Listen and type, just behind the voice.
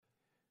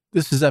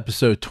This is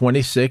episode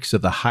 26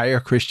 of the Higher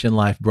Christian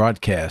Life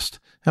broadcast,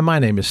 and my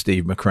name is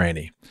Steve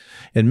McCraney.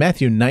 In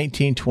Matthew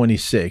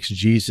 19:26,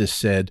 Jesus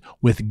said,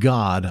 "With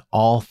God,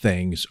 all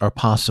things are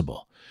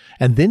possible."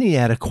 And then he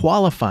had a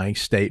qualifying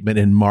statement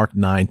in Mark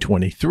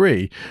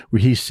 9:23,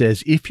 where he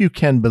says, "If you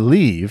can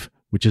believe,"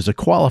 which is a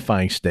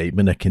qualifying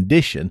statement, a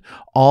condition,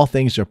 "all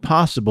things are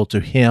possible to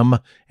him,"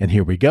 and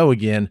here we go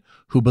again,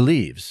 "who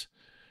believes."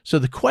 So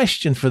the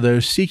question for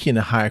those seeking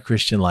a higher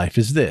Christian life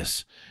is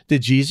this: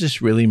 did Jesus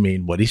really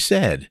mean what he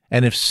said?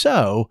 And if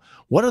so,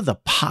 what are the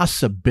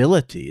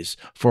possibilities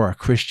for our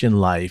Christian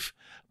life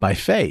by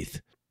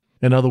faith?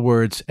 In other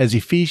words, as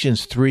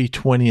Ephesians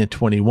 3:20 and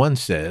 21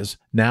 says,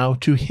 "Now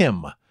to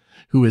him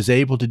who is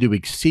able to do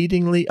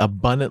exceedingly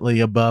abundantly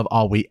above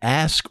all we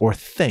ask or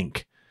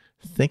think."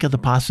 Think of the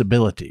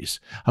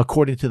possibilities,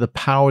 according to the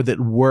power that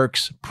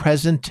works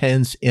present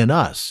tense in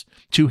us.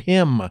 To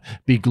him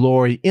be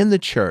glory in the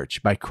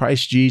church by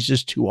Christ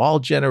Jesus to all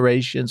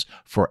generations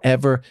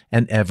forever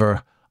and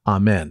ever.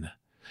 Amen.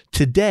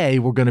 Today,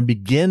 we're going to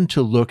begin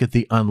to look at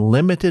the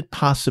unlimited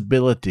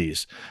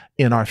possibilities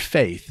in our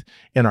faith,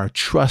 in our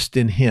trust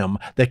in him,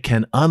 that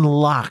can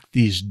unlock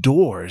these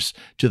doors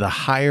to the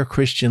higher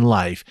Christian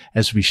life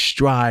as we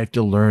strive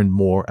to learn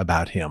more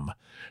about him.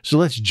 So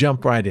let's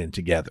jump right in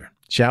together,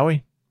 shall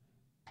we?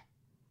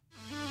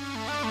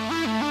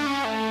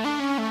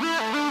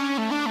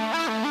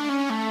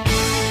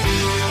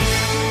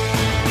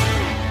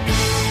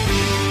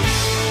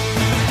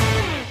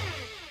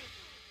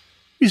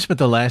 We spent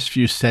the last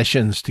few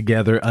sessions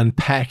together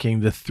unpacking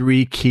the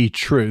three key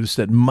truths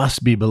that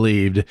must be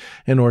believed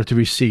in order to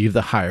receive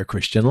the higher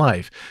Christian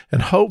life.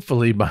 And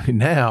hopefully by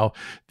now,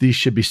 these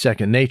should be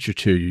second nature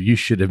to you. You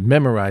should have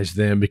memorized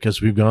them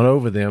because we've gone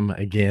over them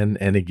again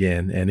and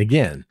again and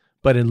again.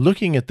 But in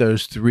looking at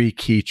those three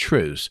key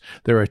truths,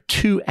 there are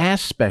two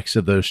aspects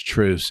of those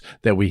truths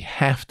that we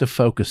have to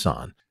focus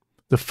on.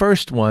 The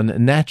first one,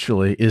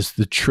 naturally, is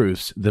the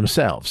truths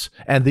themselves.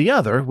 And the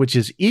other, which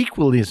is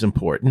equally as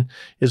important,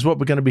 is what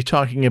we're going to be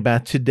talking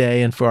about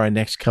today and for our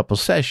next couple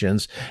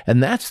sessions,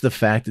 and that's the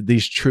fact that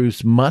these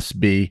truths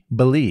must be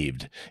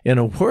believed. In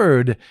a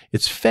word,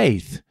 it's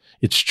faith,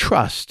 it's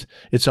trust,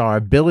 it's our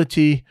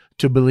ability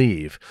to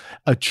believe.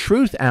 A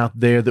truth out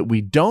there that we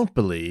don't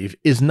believe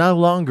is no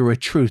longer a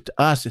truth to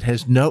us. It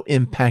has no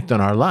impact on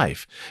our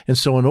life. And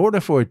so in order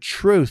for a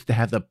truth to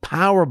have the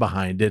power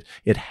behind it,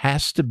 it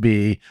has to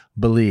be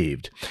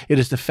believed. It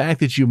is the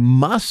fact that you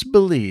must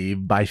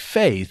believe by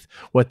faith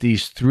what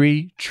these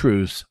three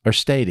truths are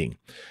stating,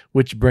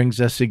 which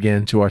brings us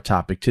again to our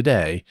topic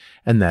today,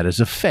 and that is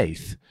of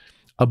faith,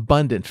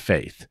 abundant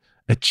faith,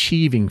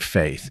 achieving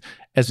faith,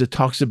 as it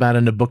talks about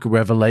in the book of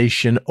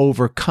Revelation,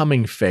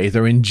 overcoming faith,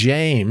 or in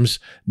James,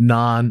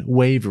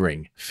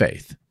 non-wavering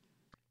faith.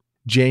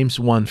 James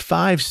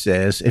 1:5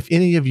 says, "If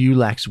any of you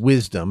lacks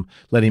wisdom,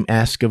 let him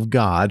ask of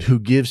God, who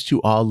gives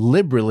to all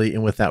liberally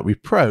and without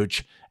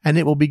reproach, and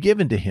it will be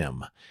given to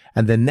him."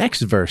 And the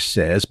next verse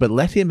says, "But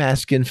let him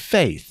ask in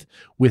faith,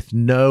 with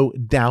no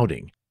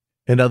doubting."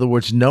 In other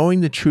words, knowing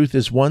the truth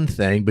is one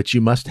thing, but you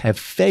must have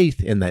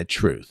faith in that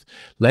truth.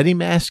 Let him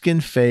ask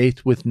in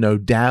faith with no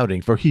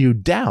doubting, for he who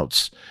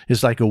doubts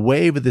is like a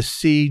wave of the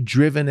sea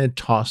driven and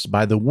tossed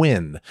by the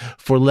wind.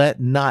 For let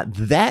not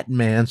that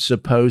man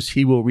suppose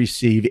he will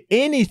receive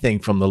anything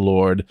from the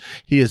Lord.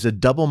 He is a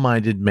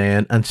double-minded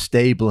man,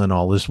 unstable in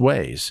all his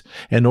ways.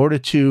 In order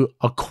to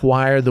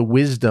acquire the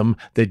wisdom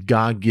that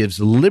God gives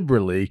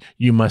liberally,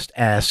 you must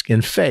ask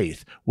in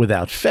faith.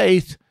 Without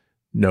faith,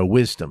 no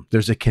wisdom.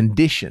 There's a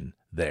condition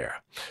there.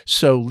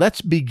 So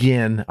let's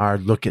begin our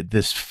look at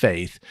this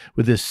faith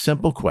with this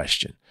simple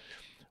question.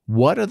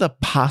 What are the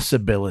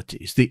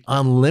possibilities, the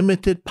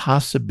unlimited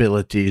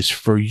possibilities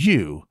for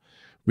you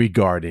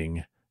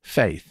regarding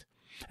faith?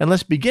 And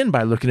let's begin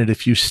by looking at a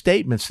few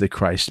statements that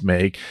Christ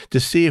made to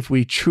see if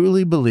we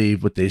truly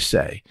believe what they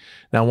say.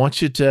 Now, I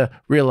want you to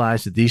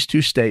realize that these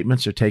two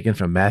statements are taken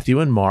from Matthew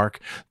and Mark.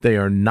 They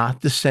are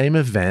not the same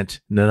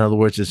event. In other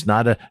words, it's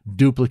not a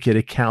duplicate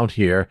account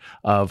here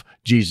of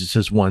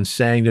Jesus' one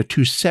saying. They're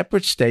two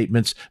separate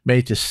statements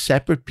made to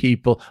separate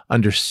people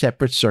under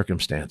separate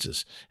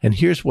circumstances. And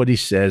here's what he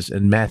says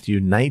in Matthew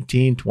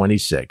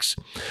 19:26.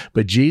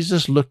 "But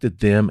Jesus looked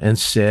at them and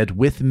said,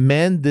 'With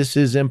men this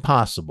is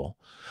impossible,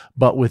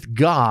 but with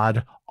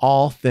God,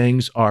 all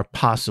things are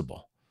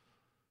possible.'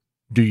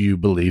 Do you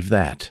believe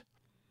that?"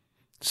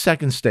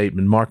 Second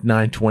statement, Mark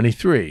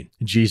 9:23.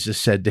 Jesus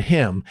said to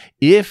him,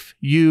 "If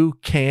you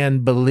can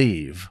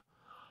believe,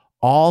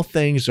 all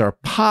things are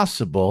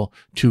possible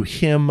to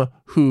him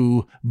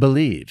who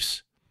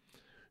believes."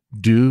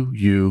 Do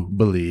you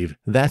believe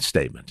that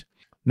statement?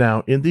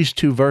 Now, in these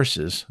two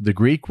verses, the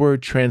Greek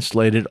word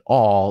translated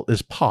all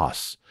is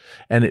pos,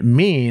 and it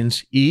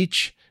means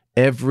each,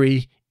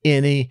 every,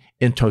 any,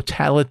 in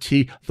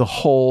totality, the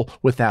whole,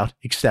 without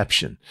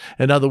exception.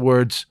 In other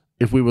words,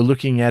 if we were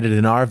looking at it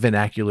in our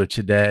vernacular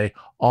today,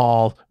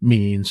 all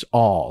means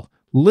all,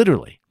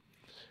 literally.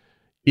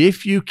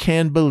 If you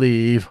can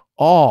believe,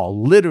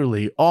 all,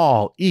 literally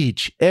all,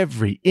 each,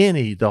 every,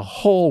 any, the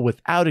whole,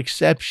 without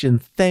exception,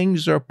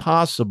 things are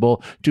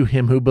possible to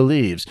him who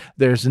believes.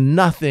 There's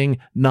nothing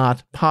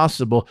not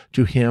possible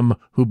to him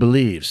who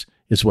believes,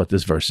 is what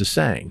this verse is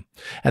saying.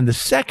 And the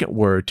second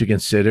word to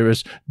consider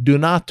is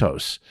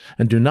dunatós.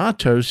 And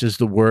dunatós is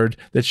the word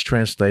that's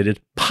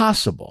translated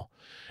possible.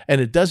 And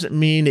it doesn't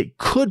mean it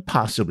could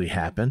possibly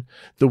happen.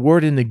 The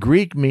word in the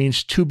Greek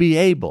means to be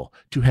able,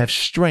 to have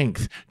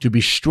strength, to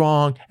be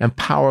strong and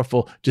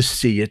powerful, to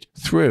see it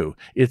through.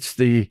 It's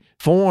the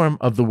form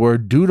of the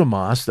word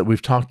dúnamis that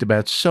we've talked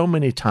about so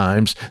many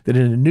times that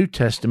in the New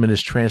Testament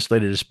is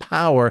translated as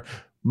power,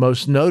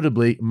 most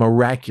notably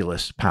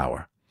miraculous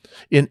power.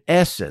 In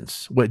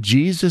essence, what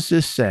Jesus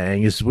is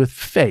saying is with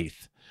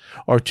faith,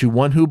 or to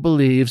one who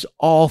believes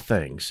all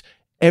things,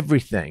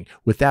 everything,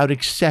 without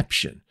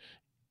exception,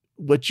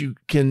 what you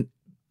can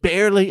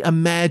barely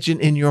imagine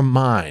in your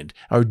mind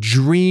or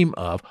dream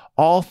of,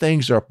 all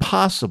things are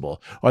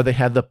possible, or they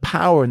have the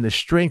power and the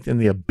strength and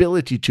the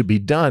ability to be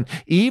done,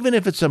 even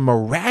if it's a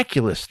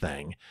miraculous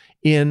thing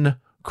in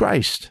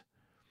Christ.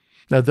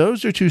 Now,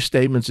 those are two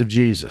statements of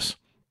Jesus.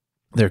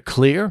 They're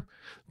clear.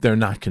 They're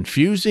not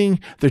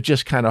confusing. They're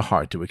just kind of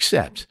hard to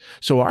accept.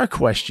 So our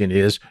question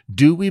is,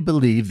 do we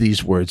believe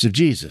these words of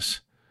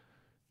Jesus?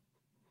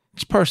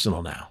 It's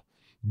personal now.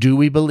 Do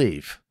we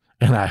believe?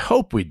 And I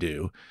hope we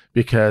do,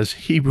 because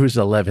Hebrews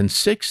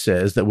 11:6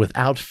 says that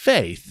without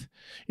faith,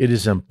 it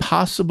is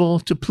impossible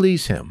to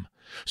please him.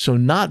 So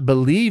not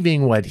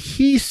believing what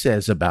he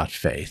says about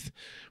faith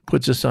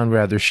puts us on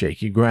rather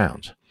shaky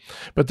ground.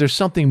 But there's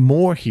something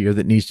more here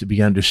that needs to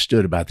be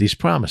understood about these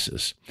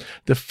promises.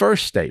 The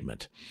first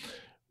statement,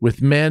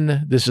 with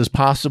men, this is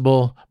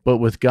possible, but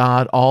with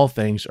God, all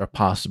things are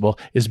possible,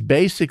 is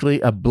basically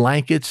a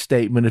blanket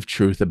statement of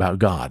truth about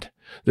God.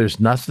 There's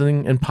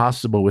nothing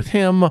impossible with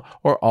him,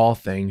 or all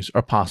things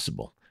are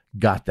possible.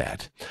 Got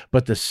that.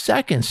 But the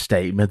second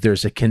statement,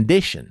 there's a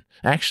condition.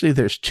 Actually,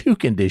 there's two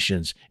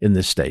conditions in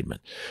this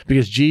statement,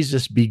 because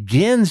Jesus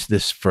begins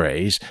this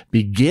phrase,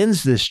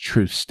 begins this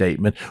truth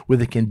statement with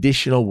a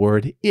conditional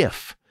word,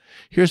 if.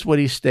 Here's what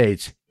he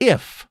states.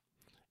 If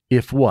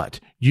what?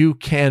 You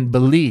can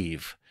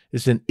believe.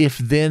 It's an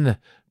if-then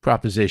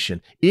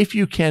proposition. If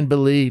you can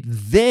believe,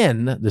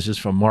 then, this is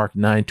from Mark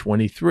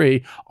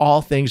 9:23,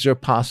 all things are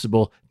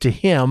possible to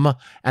him.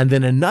 And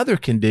then another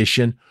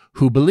condition,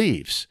 who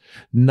believes.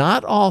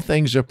 Not all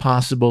things are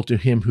possible to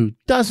him who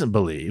doesn't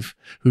believe,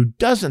 who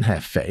doesn't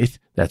have faith.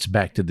 That's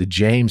back to the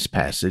James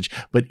passage.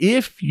 But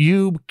if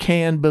you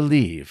can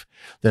believe,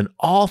 then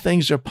all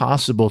things are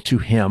possible to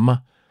him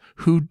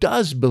who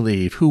does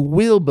believe, who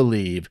will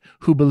believe,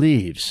 who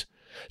believes.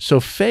 So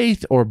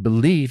faith or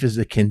belief is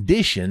the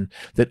condition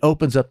that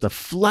opens up the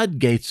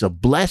floodgates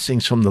of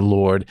blessings from the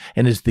Lord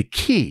and is the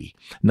key,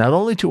 not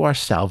only to our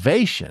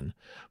salvation,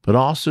 but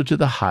also to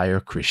the higher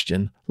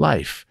Christian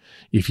life.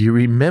 If you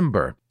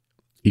remember,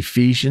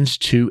 Ephesians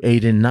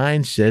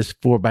 2:8-9 says,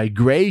 "For by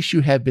grace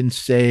you have been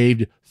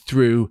saved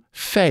through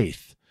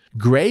faith."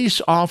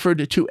 Grace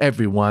offered to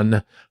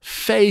everyone.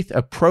 Faith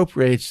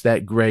appropriates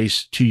that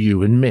grace to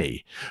you and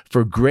me.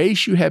 For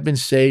grace you have been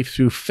saved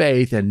through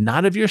faith, and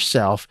not of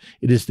yourself.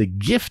 It is the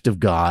gift of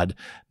God,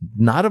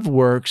 not of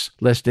works,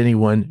 lest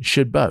anyone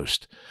should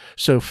boast.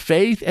 So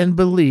faith and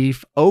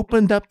belief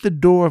opened up the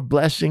door of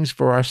blessings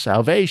for our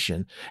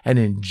salvation. And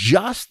in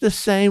just the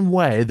same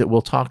way that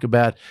we'll talk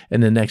about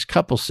in the next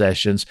couple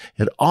sessions,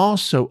 it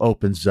also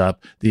opens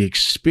up the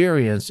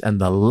experience and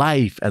the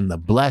life and the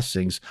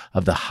blessings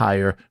of the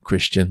higher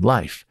Christian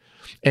life.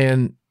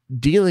 And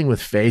dealing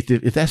with faith,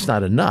 if that's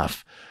not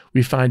enough,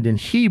 we find in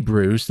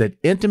Hebrews that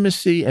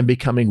intimacy and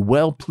becoming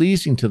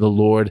well-pleasing to the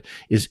Lord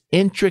is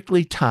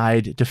intricately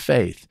tied to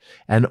faith,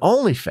 and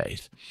only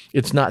faith.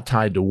 It's not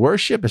tied to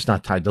worship. It's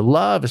not tied to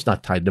love. It's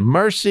not tied to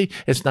mercy.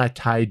 It's not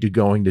tied to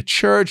going to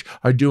church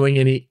or doing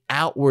any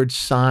outward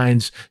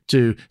signs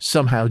to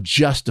somehow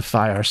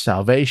justify our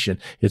salvation.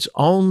 It's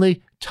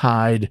only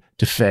tied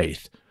to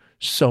faith.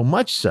 So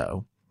much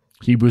so,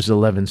 Hebrews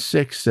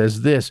 11:6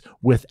 says this,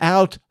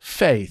 without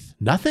faith,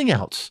 nothing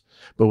else,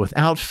 but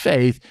without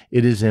faith,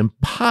 it is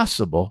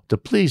impossible to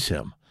please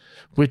him,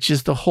 which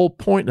is the whole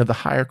point of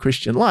the higher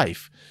Christian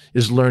life,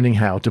 is learning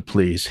how to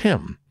please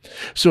him.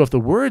 So if the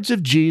words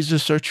of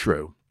Jesus are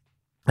true,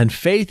 and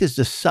faith is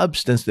the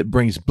substance that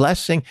brings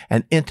blessing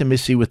and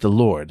intimacy with the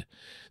Lord,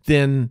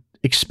 then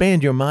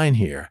expand your mind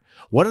here.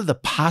 What are the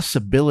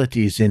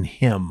possibilities in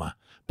him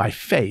by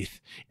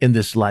faith in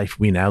this life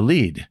we now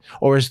lead?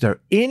 Or is there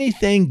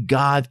anything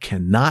God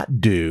cannot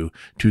do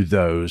to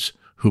those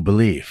who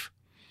believe?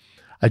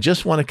 I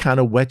just want to kind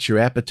of whet your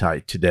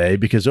appetite today,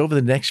 because over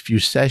the next few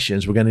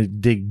sessions, we're going to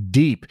dig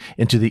deep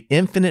into the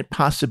infinite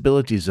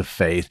possibilities of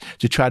faith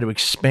to try to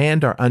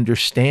expand our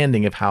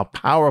understanding of how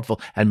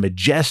powerful and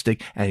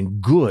majestic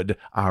and good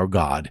our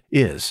God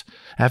is.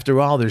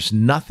 After all, there's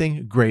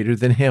nothing greater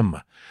than him.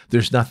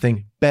 There's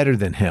nothing better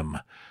than him.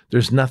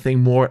 There's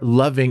nothing more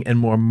loving and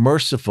more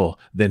merciful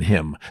than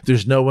him.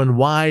 There's no one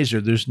wiser.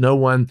 There's no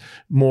one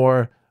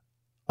more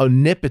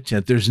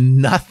omnipotent. There's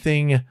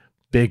nothing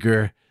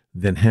bigger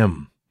than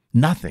him.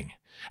 Nothing.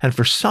 And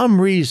for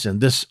some reason,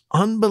 this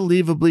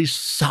unbelievably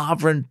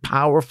sovereign,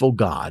 powerful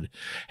God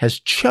has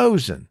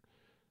chosen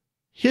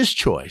his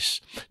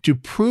choice to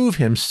prove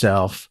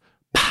himself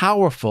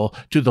powerful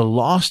to the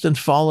lost and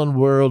fallen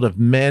world of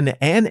men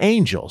and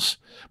angels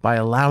by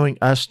allowing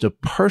us to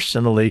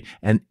personally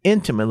and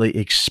intimately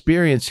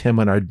experience him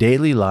in our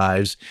daily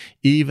lives,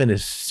 even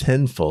as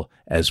sinful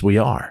as we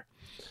are.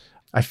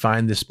 I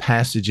find this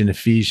passage in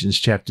Ephesians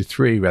chapter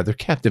 3 rather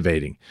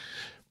captivating.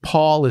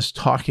 Paul is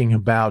talking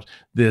about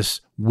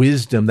this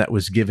wisdom that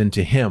was given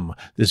to him,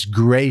 this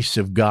grace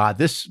of God,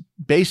 this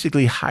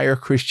basically higher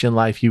Christian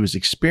life he was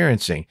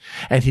experiencing,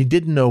 and he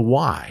didn't know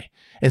why.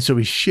 And so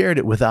he shared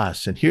it with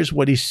us. And here's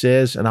what he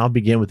says, and I'll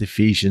begin with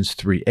Ephesians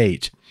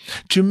 3:8.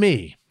 To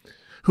me,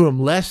 who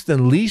am less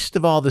than least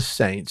of all the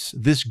saints,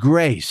 this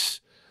grace,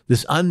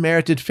 this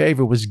unmerited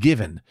favor was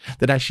given,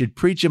 that I should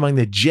preach among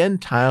the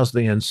Gentiles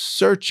the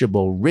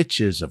unsearchable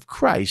riches of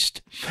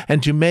Christ,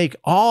 and to make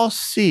all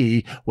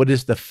see what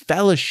is the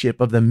fellowship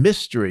of the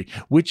mystery,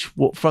 which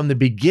from the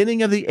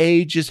beginning of the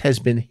ages has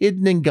been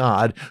hidden in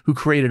God, who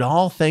created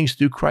all things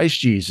through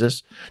Christ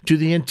Jesus, to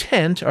the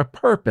intent or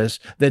purpose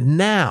that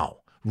now,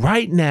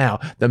 right now,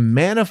 the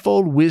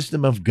manifold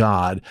wisdom of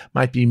God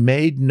might be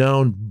made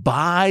known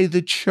by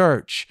the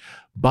church,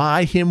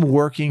 by him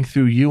working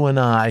through you and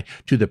I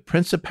to the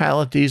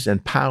principalities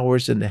and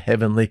powers in the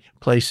heavenly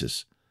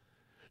places,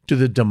 to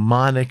the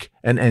demonic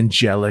and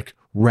angelic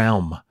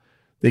realm.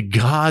 That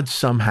God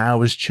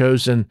somehow has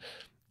chosen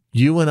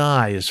you and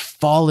I as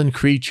fallen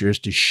creatures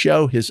to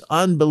show his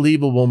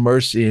unbelievable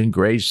mercy and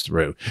grace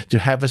through, to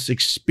have us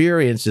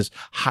experience this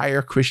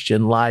higher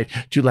Christian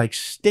life, to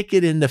stick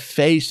it in the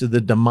face of the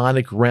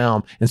demonic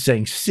realm and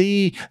saying,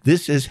 see,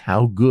 this is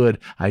how good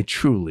I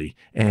truly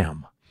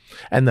am.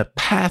 And the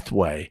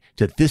pathway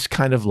to this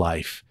kind of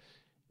life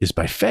is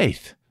by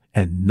faith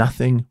and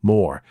nothing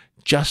more,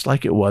 just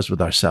like it was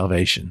with our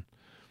salvation.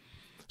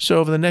 So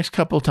over the next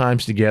couple of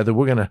times together,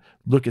 we're going to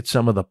look at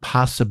some of the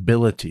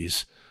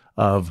possibilities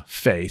of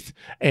faith.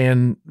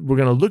 And we're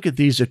going to look at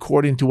these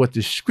according to what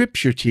the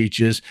scripture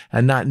teaches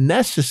and not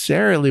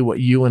necessarily what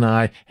you and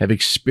I have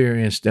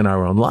experienced in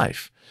our own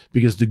life.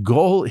 Because the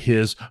goal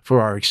is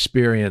for our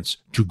experience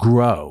to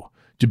grow,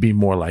 to be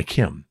more like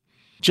him.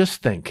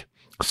 Just think,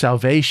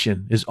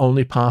 salvation is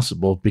only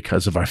possible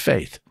because of our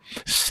faith.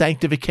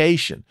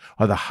 Sanctification,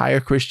 or the higher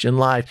Christian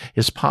life,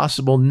 is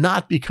possible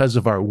not because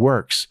of our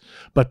works,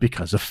 but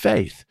because of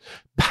faith.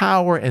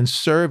 Power and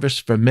service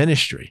for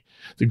ministry,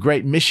 the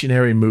great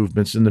missionary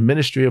movements and the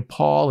ministry of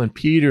Paul and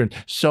Peter and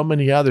so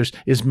many others,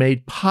 is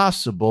made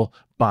possible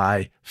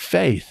by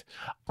faith.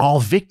 All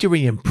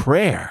victory in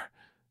prayer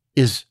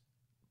is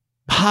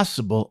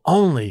possible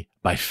only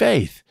by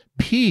faith.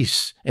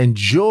 Peace and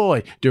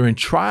joy during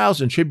trials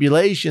and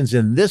tribulations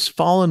in this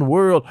fallen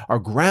world are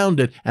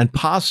grounded and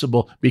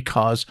possible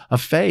because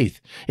of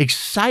faith.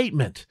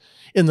 Excitement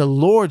in the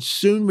Lord's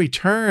soon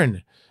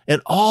return,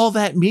 and all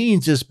that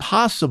means is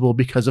possible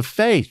because of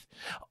faith.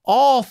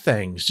 All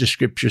things, the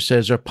scripture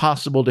says, are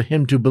possible to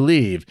him to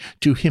believe,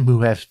 to him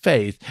who has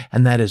faith,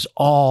 and that is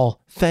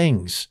all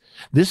things.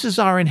 This is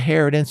our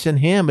inheritance in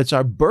him. It's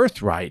our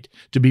birthright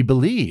to be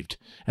believed.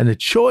 And the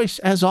choice,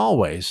 as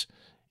always,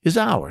 is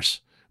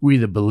ours. We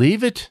either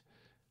believe it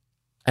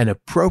and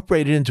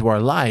appropriate it into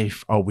our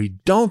life, or we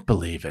don't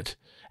believe it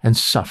and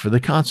suffer the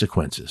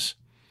consequences.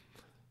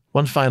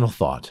 One final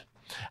thought.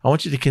 I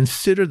want you to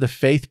consider the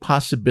faith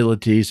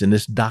possibilities in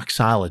this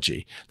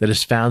doxology that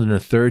is found in the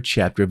 3rd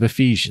chapter of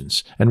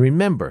Ephesians. And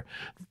remember,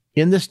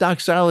 in this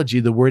doxology,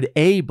 the word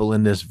able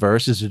in this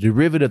verse is a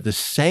derivative of the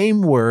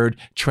same word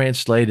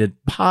translated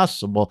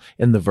possible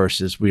in the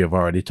verses we have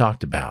already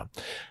talked about.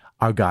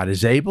 Our God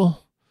is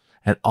able,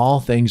 and all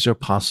things are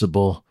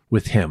possible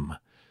with him.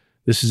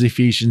 This is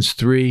Ephesians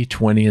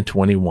 3:20 and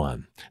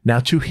 21. Now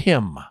to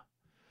him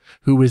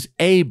who is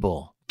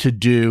able to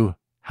do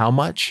how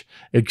much?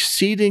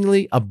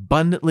 Exceedingly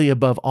abundantly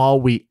above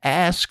all we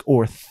ask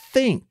or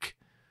think.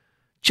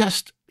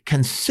 Just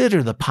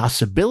consider the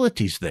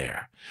possibilities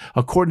there.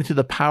 According to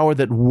the power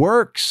that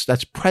works,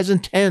 that's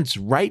present tense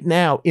right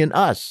now in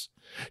us.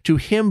 To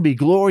him be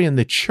glory in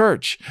the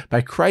church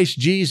by Christ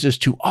Jesus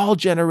to all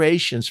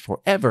generations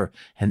forever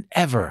and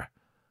ever.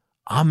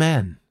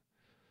 Amen.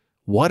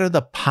 What are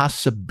the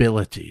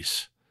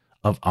possibilities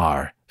of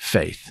our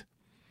faith?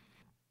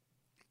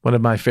 One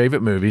of my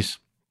favorite movies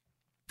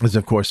is,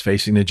 of course,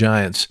 Facing the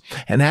Giants.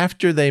 And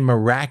after they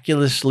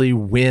miraculously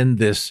win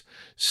this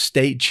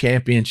state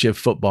championship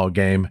football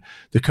game,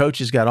 the coach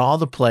has got all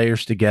the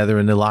players together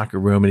in the locker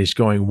room, and he's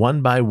going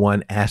one by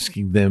one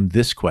asking them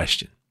this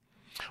question.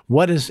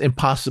 What is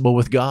impossible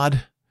with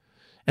God?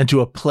 And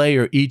to a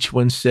player, each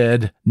one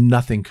said,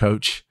 nothing,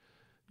 coach.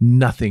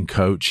 Nothing,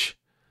 coach.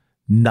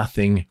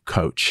 Nothing,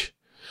 coach.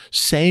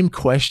 Same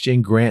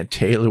question Grant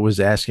Taylor was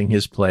asking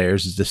his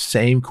players is the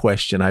same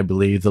question I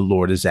believe the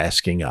Lord is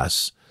asking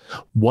us.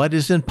 What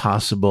is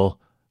impossible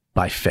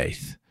by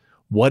faith?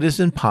 What is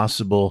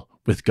impossible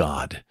with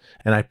God?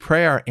 And I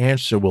pray our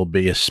answer will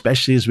be,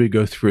 especially as we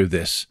go through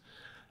this,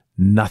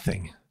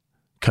 nothing,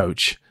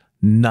 coach,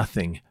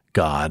 nothing,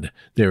 God.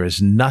 There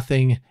is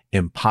nothing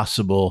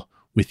impossible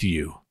with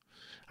you.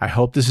 I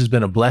hope this has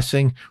been a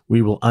blessing.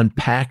 We will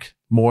unpack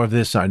more of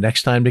this our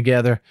next time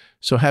together.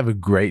 So have a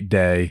great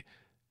day.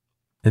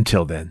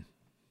 Until then.